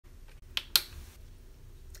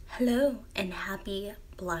Hello and happy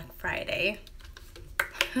Black Friday.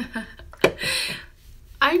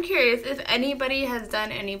 I'm curious if anybody has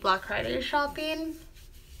done any Black Friday shopping.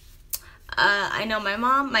 I know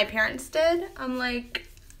my parents did. I'm like,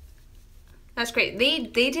 that's great. They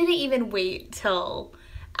didn't even wait till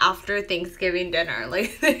after Thanksgiving dinner.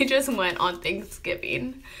 Like, they just went on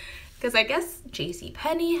Thanksgiving. Because I guess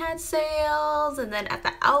JCPenney had sales, and then at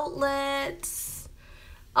the outlets.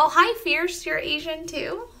 Oh, hi, Fierce. You're Asian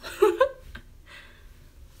too.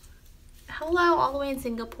 Hello, all the way in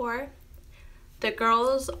Singapore. The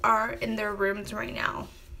girls are in their rooms right now.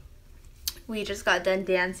 We just got done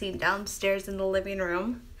dancing downstairs in the living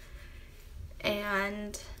room.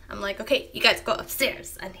 And I'm like, okay, you guys go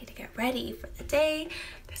upstairs. I need to get ready for the day.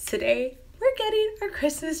 Because today we're getting our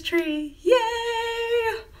Christmas tree.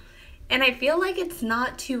 Yay! And I feel like it's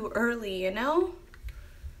not too early, you know?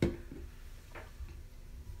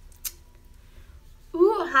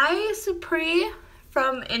 Ooh, hi, Supri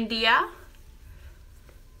from India.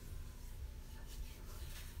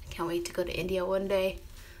 Can't wait to go to India one day.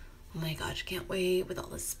 Oh my gosh, can't wait with all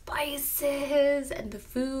the spices and the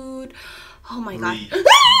food. Oh my god.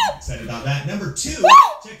 Excited about that. Number 2,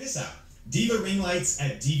 check this out. Diva ring lights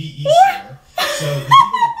at DVE store. So the Diva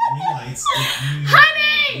ring lights if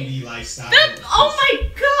you beauty lifestyle. Oh my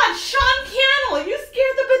god, Sean Cannell, you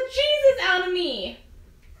scared the bejesus out of me.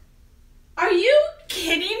 Are you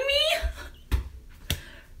kidding me?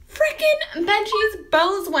 Frickin' Benji's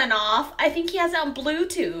bows went off. I think he has it on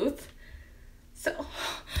Bluetooth. So,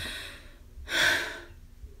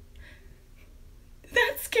 did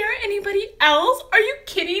that scare anybody else? Are you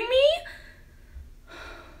kidding me?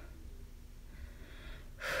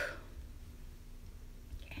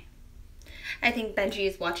 Okay. I think Benji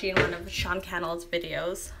is watching one of Sean Cannell's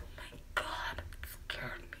videos. Oh my god, it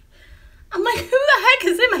scared me. I'm like, who the heck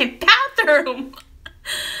is in my bathroom?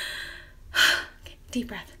 Okay, deep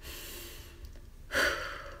breath.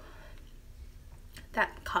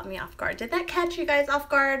 That caught me off guard. Did that catch you guys off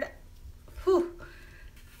guard? Whew.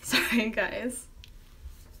 Sorry, guys.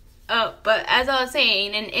 Oh, but as I was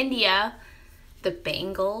saying, in India, the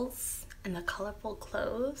bangles and the colorful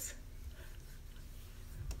clothes.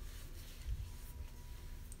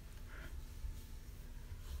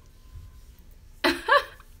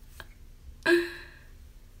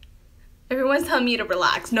 Everyone's telling me to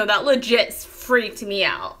relax. No, that legit freaked me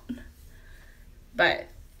out. But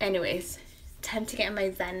anyways, time to get in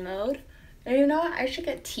my Zen mode. And you know what? I should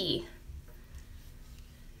get tea.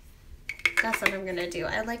 That's what I'm gonna do.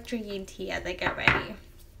 I like drinking tea as I get ready.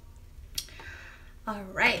 All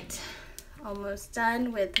right, almost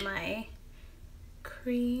done with my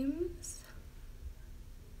creams.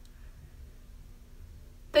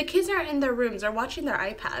 The kids are in their rooms. They're watching their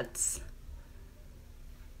iPads.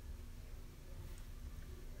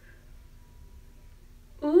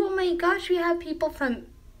 Oh my gosh, we have people from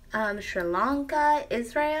Sri Lanka,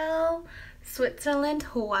 Israel, Switzerland,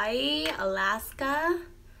 Hawaii, Alaska.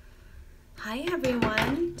 Hi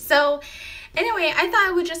everyone. So anyway, I thought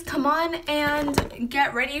I would just come on and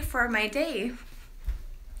get ready for my day.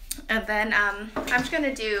 And then I'm just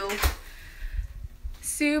gonna do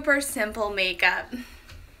super simple makeup.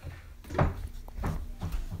 Hold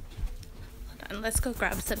on, let's go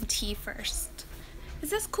grab some tea first.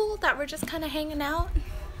 Is this cool that we're just kind of hanging out?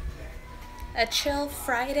 A chill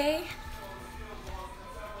Friday.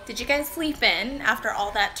 Did you guys sleep in after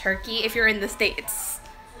all that turkey, if you're in the States?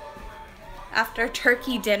 After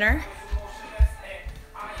turkey dinner?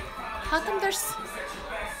 How come there's...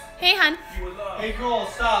 Hey, hon. Hey, girl,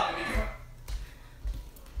 stop.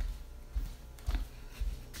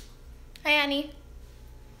 Hi, Annie.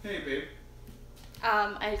 Hey, babe.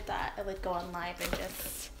 I thought I would go on live and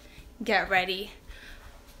just get ready.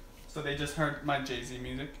 So they just heard my Jay-Z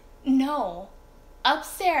music? No.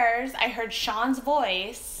 Upstairs, I heard Sean's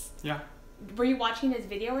voice. Yeah. Were you watching his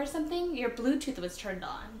video or something? Your Bluetooth was turned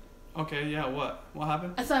on. Okay, yeah, what? What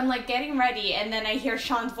happened? So I'm like getting ready, and then I hear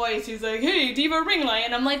Sean's voice. He's like, hey, Diva ring light.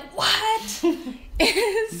 And I'm like, what?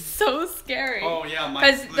 It's so scary. Oh, yeah, my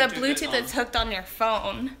Because the Bluetooth is hooked on your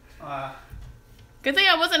phone. Good thing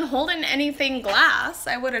I wasn't holding anything glass.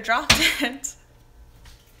 I would have dropped it.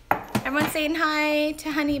 Everyone's saying hi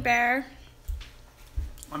to Honey Bear.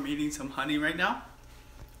 I'm eating some honey right now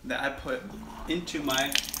that I put into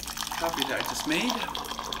my coffee that I just made.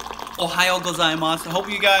 Ohio gozaimasu. I hope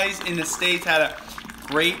you guys in the States had a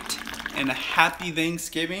great and a happy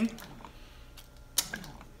Thanksgiving.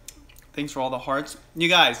 Thanks for all the hearts. You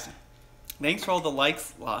guys, thanks for all the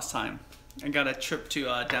likes last time. I got a trip to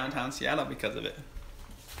downtown Seattle because of it.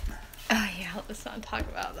 Oh yeah, let's not talk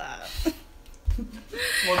about that.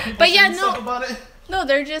 More people But yeah, saying no. stuff about it? No,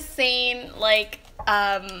 they're just saying, like,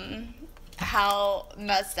 how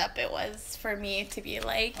messed up it was for me to be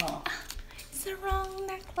like, it's the wrong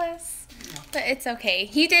necklace. But it's okay.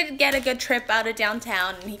 He did get a good trip out of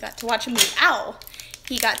downtown, and he got to watch a movie. Ow!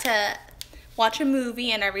 He got to watch a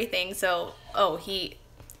movie and everything, so, he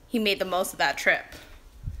made the most of that trip.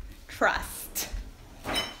 Trust.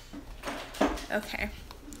 Okay.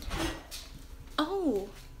 Oh,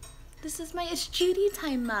 this is my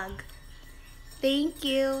Itsjudytime mug. Thank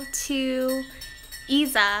you to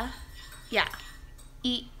Isa. Yeah.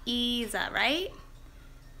 Isa, right?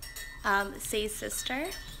 Say sister.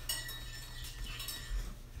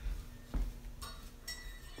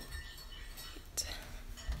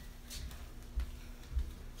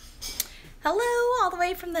 Hello, all the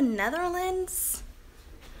way from the Netherlands.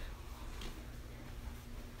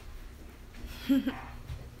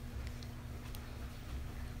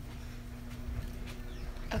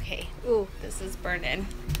 Okay, ooh, this is burning.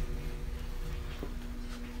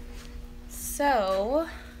 So,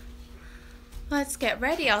 let's get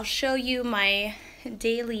ready. I'll show you my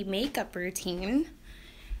daily makeup routine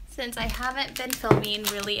since I haven't been filming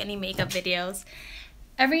really any makeup videos.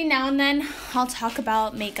 Every now and then, I'll talk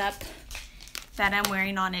about makeup that I'm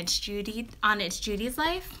wearing on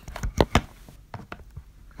itsJudysLife.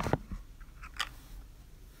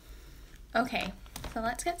 Okay, so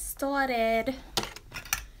let's get started.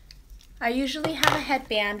 I usually have a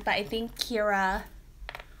headband, but I think Kira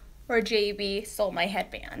or JB stole my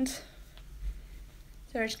headband.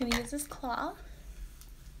 So we're just gonna use this claw.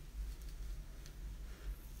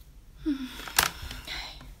 I'm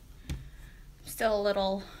still a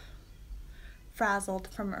little frazzled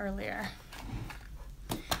from earlier.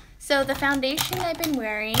 So the foundation I've been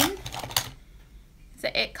wearing is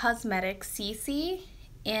the It Cosmetics CC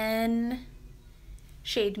in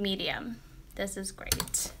shade medium. This is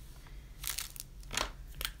great.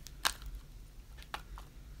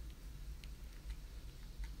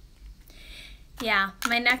 Yeah,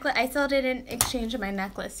 my necklace, I still didn't exchange my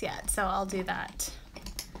necklace yet, so I'll do that.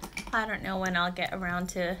 I don't know when I'll get around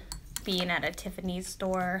to being at a Tiffany's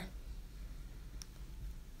store.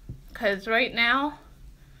 Because right now,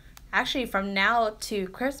 actually from now to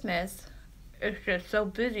Christmas, it's just so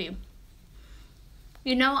busy.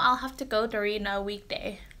 You know, I'll have to go during a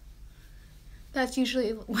weekday. That's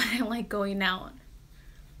usually when I like going out.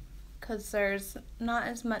 Because there's not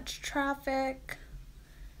as much traffic.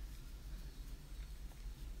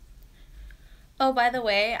 Oh, by the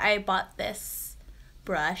way, I bought this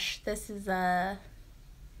brush. This is a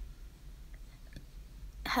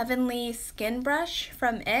Heavenly Skin Brush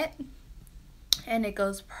from It. And it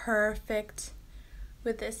goes perfect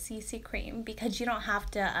with this CC cream because you don't have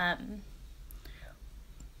to,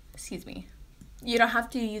 you don't have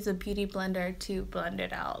to use a beauty blender to blend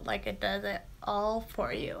it out. Like, it does it all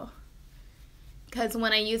for you. Because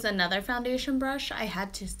when I use another foundation brush, I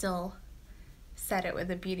had to still set it with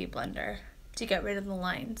a beauty blender to get rid of the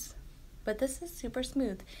lines. But this is super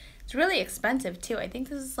smooth. It's really expensive too. I think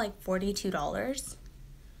this is like $42.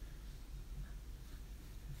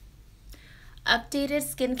 Updated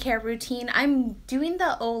skincare routine. I'm doing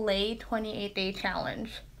the Olay 28-day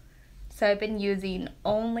challenge. So I've been using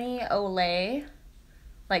only Olay,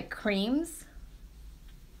 like creams.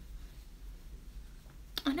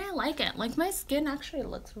 And I like it. Like, my skin actually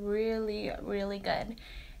looks really, really good.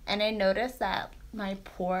 And I noticed that my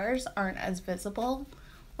pores aren't as visible.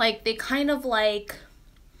 Like, they kind of like,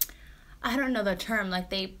 I don't know the term, like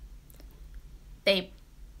they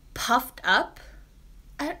puffed up.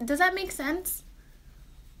 Does that make sense?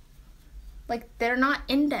 Like, they're not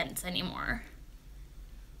indents anymore.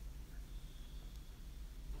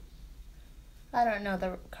 I don't know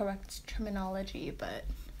the correct terminology, but.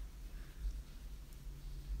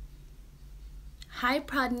 Hi,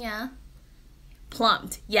 Pradnya.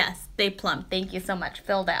 Plumped. Yes, they plumped. Thank you so much.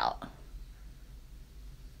 Filled out.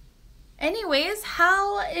 Anyways,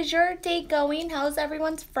 how is your day going? How's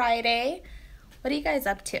everyone's Friday? What are you guys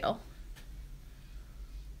up to?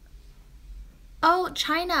 Oh,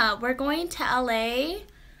 China. We're going to LA.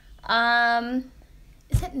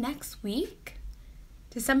 Is it next week?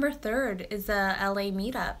 December 3rd is a LA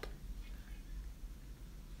meetup.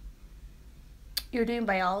 You're doing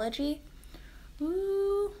biology?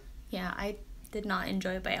 Ooh. Yeah, I did not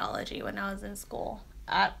enjoy biology when I was in school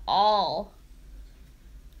at all.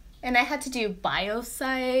 And I had to do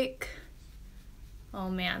biopsych. Oh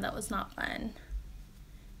man, that was not fun.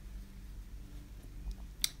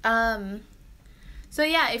 So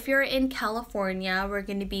yeah, if you're in California, we're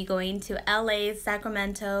going to be going to LA,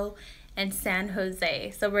 Sacramento, and San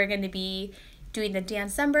Jose. So we're going to be doing the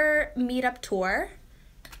December meetup tour.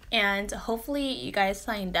 And hopefully you guys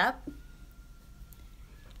signed up.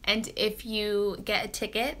 And if you get a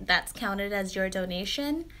ticket, that's counted as your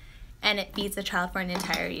donation, and it feeds a child for an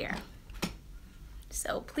entire year.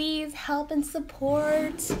 So please help and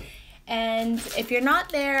support. And if you're not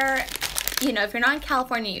there, you know, if you're not in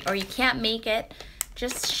California or you can't make it,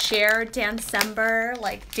 just share Dancember,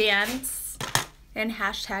 like dance and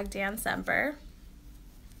hashtag Dancember.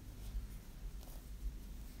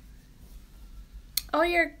 Oh,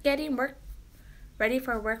 you're getting ready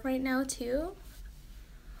for work right now too?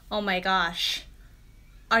 Oh my gosh.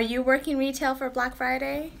 Are you working retail for Black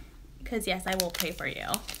Friday? Because yes, I will pay for you.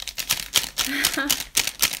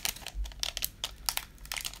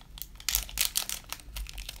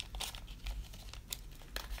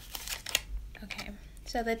 Okay,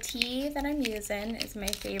 so the tea that I'm using is my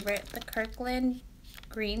favorite, the Kirkland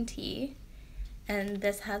green tea. And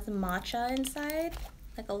this has matcha inside,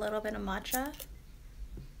 like a little bit of matcha.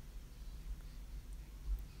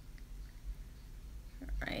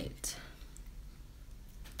 Right.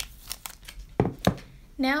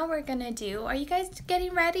 Now we're gonna do, are you guys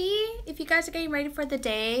getting ready? If you guys are getting ready for the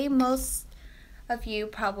day, most of you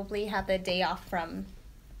probably have the day off from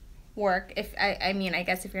work. If I mean, I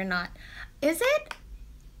guess if you're not. Is it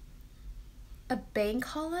a bank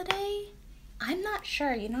holiday? I'm not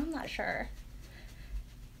sure, you know, I'm not sure.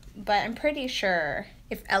 But I'm pretty sure,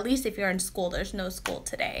 if at least if you're in school, there's no school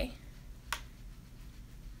today.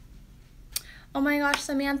 Oh my gosh,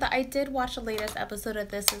 Samantha, I did watch the latest episode of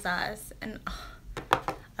This Is Us, and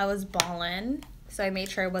I was bawling, so I made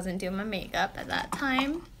sure I wasn't doing my makeup at that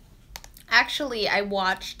time. Actually, I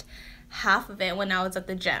watched half of it when I was at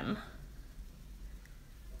the gym.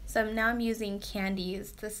 So now I'm using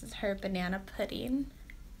Candies. This is her banana pudding.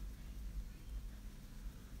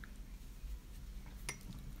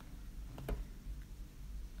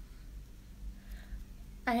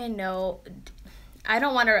 I know. I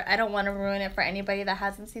don't want to ruin it for anybody that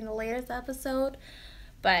hasn't seen the latest episode,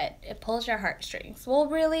 but it pulls your heartstrings. Well,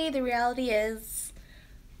 really, the reality is,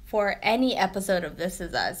 for any episode of This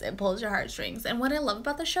Is Us, it pulls your heartstrings. And what I love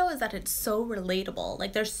about the show is that it's so relatable.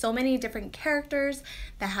 Like, there's so many different characters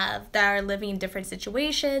that are living in different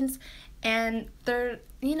situations, and they're,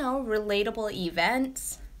 you know, relatable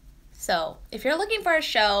events. So, if you're looking for a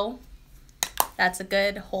show that's a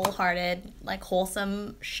good, wholehearted, like,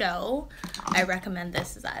 wholesome show, I recommend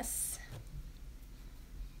This Is Us.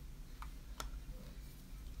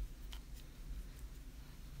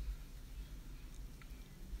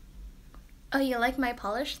 Oh, you like my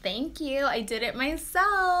polish? Thank you. I did it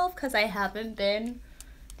myself because I haven't been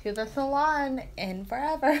to the salon in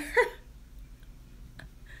forever.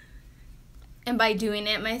 And by doing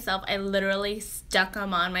it myself, I literally stuck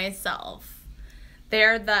them on myself.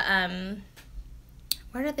 They're the,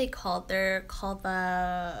 what are they called? They're called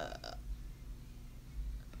the,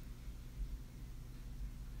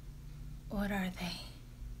 what are they?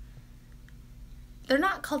 They're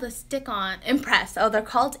not called a stick-on, Impress. Oh, they're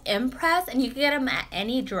called Impress, and you can get them at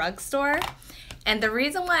any drugstore. And the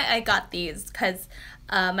reason why I got these, because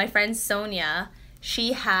my friend Sonia,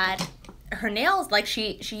 she had her nails, like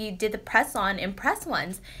she did the press-on Impress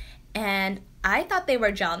ones, and I thought they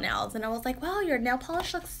were gel nails, and I was like, wow, your nail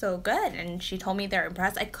polish looks so good. And she told me they're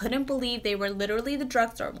Impress. I couldn't believe they were literally the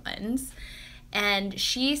drugstore ones. And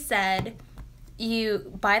she said,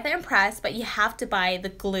 you buy the Impress, but you have to buy the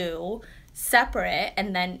glue separate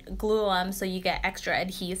and then glue them so you get extra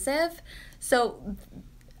adhesive. So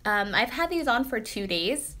I've had these on for 2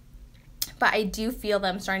 days, but I do feel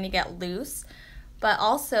them starting to get loose. But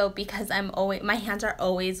also because my hands are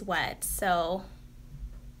always wet, so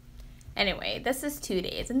anyway, this is 2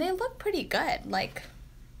 days, and they look pretty good, like,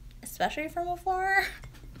 especially from afar.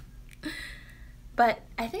 But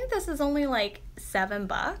I think this is only like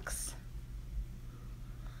 $7.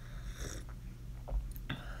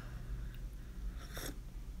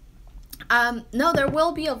 No, there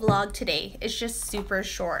will be a vlog today. It's just super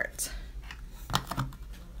short.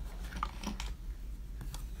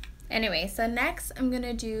 Anyway, so next I'm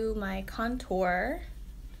gonna do my contour.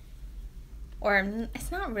 Or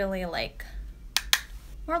it's not really like,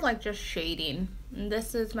 more like just shading. And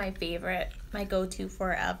this is my favorite, my go-to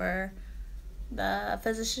forever. The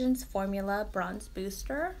Physicians Formula Bronze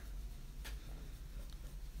Booster.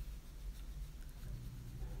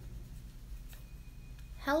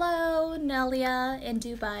 Hello, Nelia in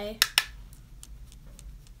Dubai.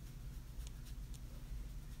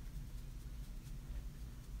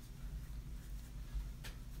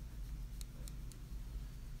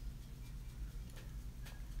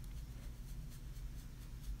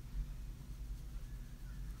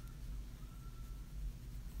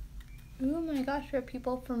 Oh my gosh, we have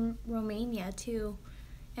people from Romania too,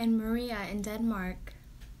 and Maria in Denmark.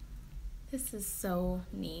 This is so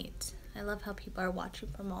neat. I love how people are watching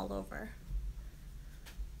from all over.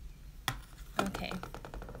 Okay.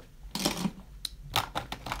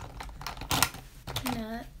 I'm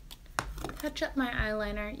gonna touch up my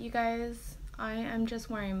eyeliner. You guys, I am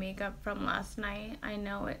just wearing makeup from last night. I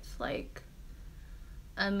know it's like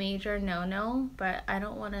a major no-no, but I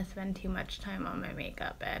don't want to spend too much time on my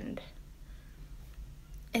makeup, and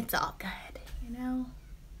it's all good, you know?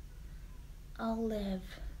 I'll live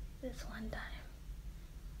this one time.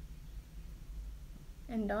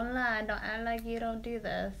 And don't lie, don't act like you don't do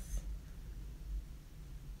this.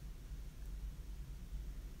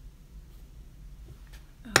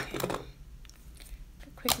 Okay.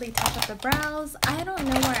 Quickly touch up the brows. I don't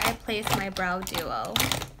know where I place my brow duo.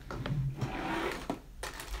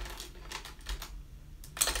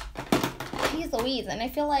 Jeez Louise, and I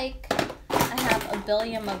feel like I have a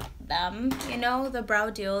billion of them. You know, the brow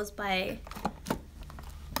duos by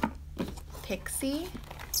Pixie.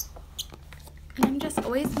 And I'm just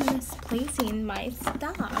always misplacing my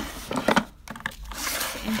stuff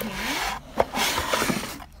in here.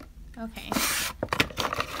 Okay.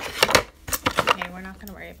 Okay, we're not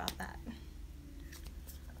gonna worry about that.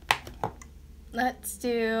 Let's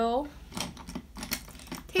do,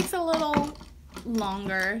 takes a little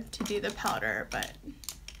longer to do the powder, but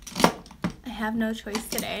I have no choice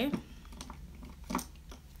today.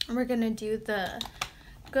 We're gonna do the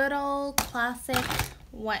good old classic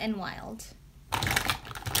Wet n Wild.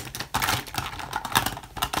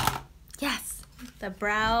 Yes, the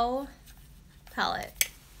brow palette.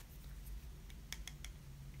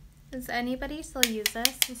 Does anybody still use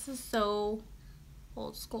this? This is so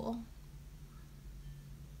old school.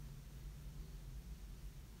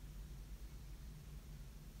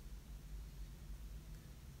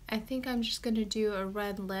 I think I'm just gonna do a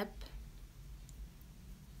red lip.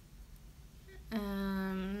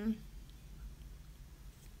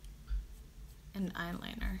 And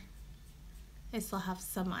eyeliner. I still have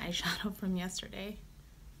some eyeshadow from yesterday.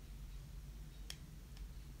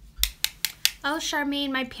 Oh,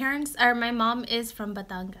 Charmaine, my mom is from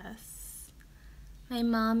Batangas. My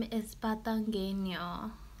mom is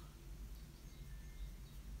Batangueño.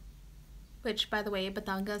 Which, by the way,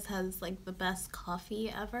 Batangas has like the best coffee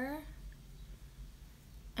ever.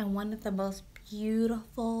 And one of the most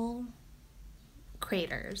beautiful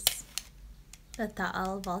craters, the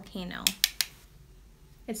Taal volcano.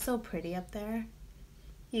 It's so pretty up there.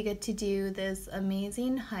 You get to do this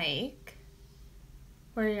amazing hike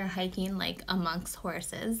where you're hiking like amongst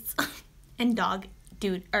horses and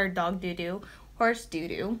horse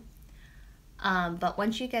doo-doo. But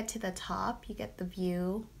once you get to the top, you get the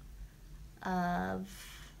view of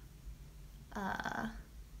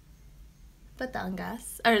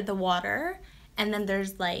Batangas, or the water, and then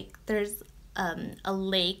there's a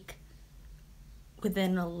lake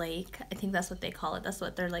within a lake. I think that's what they call it. That's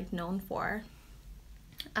what they're like known for.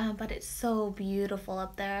 But it's so beautiful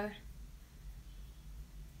up there.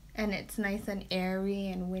 And it's nice and airy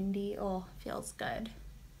and windy. Oh, feels good.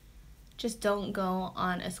 Just don't go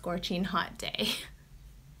on a scorching hot day.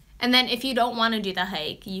 And then if you don't want to do the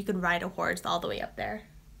hike, you could ride a horse all the way up there.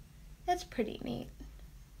 It's pretty neat.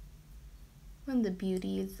 One of the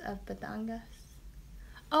beauties of Batangas.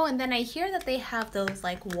 Oh, and then I hear that they have those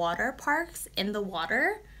like water parks in the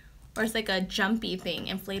water, or it's like a jumpy thing,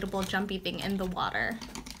 inflatable jumpy thing in the water.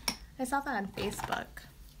 I saw that on Facebook.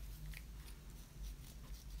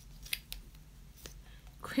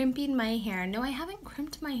 Crimping my hair. No, I haven't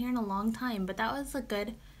crimped my hair in a long time, but that was a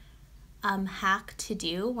good hack to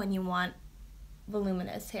do when you want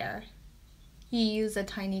voluminous hair. You use a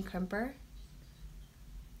tiny crimper.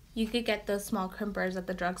 You could get those small crimpers at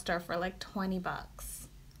the drugstore for like 20 bucks.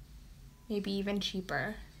 Maybe even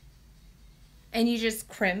cheaper. And you just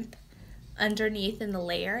crimp underneath in the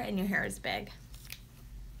layer and your hair is big.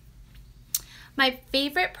 My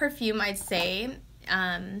favorite perfume, I'd say,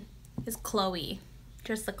 is Chloe.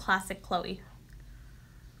 Just the classic Chloe.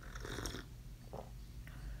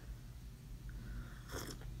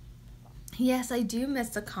 Yes, I do miss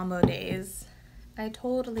the combo days. I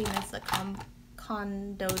totally miss the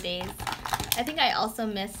condo days. I think I also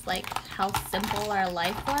miss like how simple our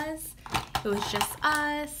life was. It was just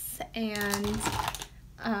us, and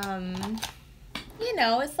you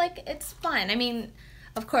know, it's like, it's fun. I mean,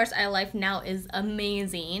 of course our life now is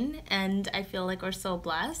amazing, and I feel like we're so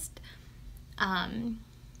blessed.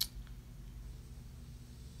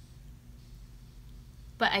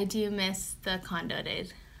 But I do miss the condo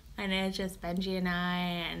days, and it's just Benji and I,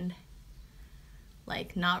 and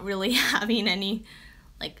like not really having any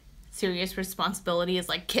like serious responsibility is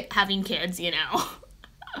like having kids, you know.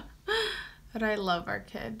 But I love our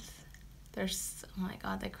kids. They're so, oh my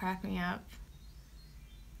god, they crack me up.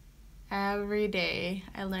 Every day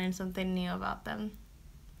I learn something new about them.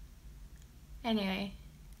 Anyway,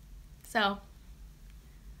 so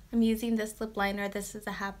I'm using this lip liner. This is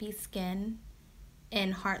a Happy Skin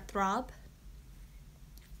in Heartthrob.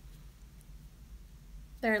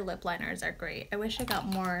 Their lip liners are great. I wish I got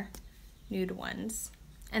more nude ones.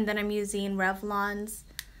 And then I'm using Revlon's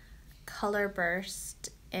Color Burst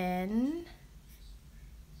in,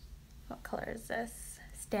 what color is this?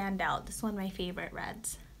 Standout. This is one of my favorite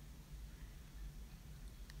reds.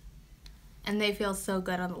 And they feel so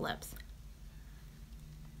good on the lips.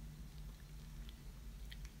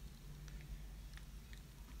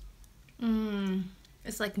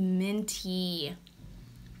 It's like minty.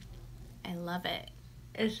 I love it.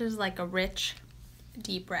 It's just like a rich,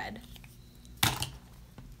 deep red.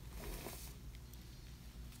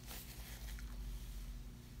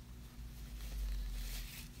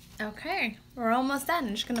 Okay, we're almost done.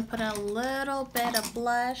 I'm just gonna put a little bit of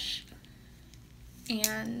blush,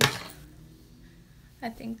 and I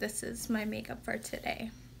think this is my makeup for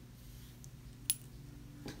today.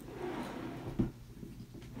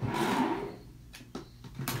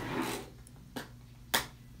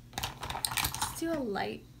 Let's do a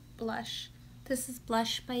light blush. This is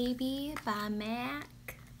Blush Baby by MAC.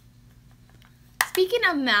 Speaking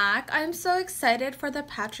of MAC, I'm so excited for the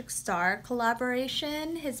Patrick Star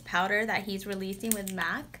collaboration, his powder that he's releasing with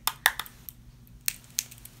MAC.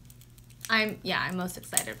 I'm most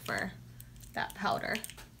excited for that powder.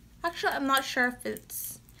 Actually, I'm not sure if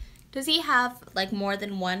it's, does he have like more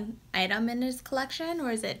than one item in his collection,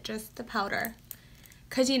 or is it just the powder?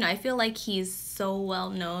 Because, you know, I feel like he's so well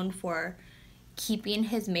known for keeping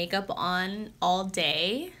his makeup on all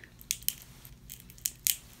day.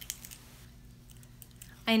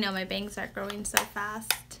 I know my bangs are growing so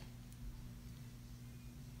fast.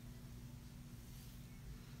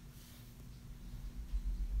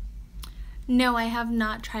 No, I have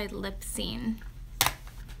not tried lip sync.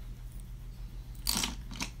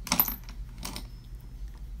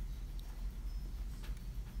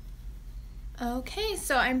 Okay,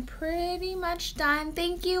 so I'm pretty much done.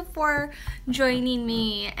 Thank you for joining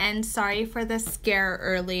me, and sorry for the scare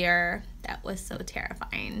earlier. That was so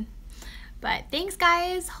terrifying. But thanks,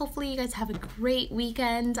 guys. Hopefully you guys have a great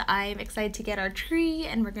weekend. I'm excited to get our tree,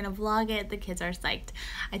 and we're gonna vlog it. The kids are psyched.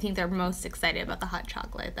 I think they're most excited about the hot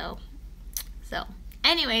chocolate though. So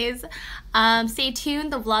anyways, stay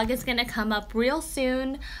tuned. The vlog is gonna come up real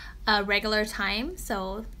soon, regular time.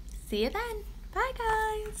 So see you then. Bye,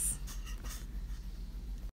 guys.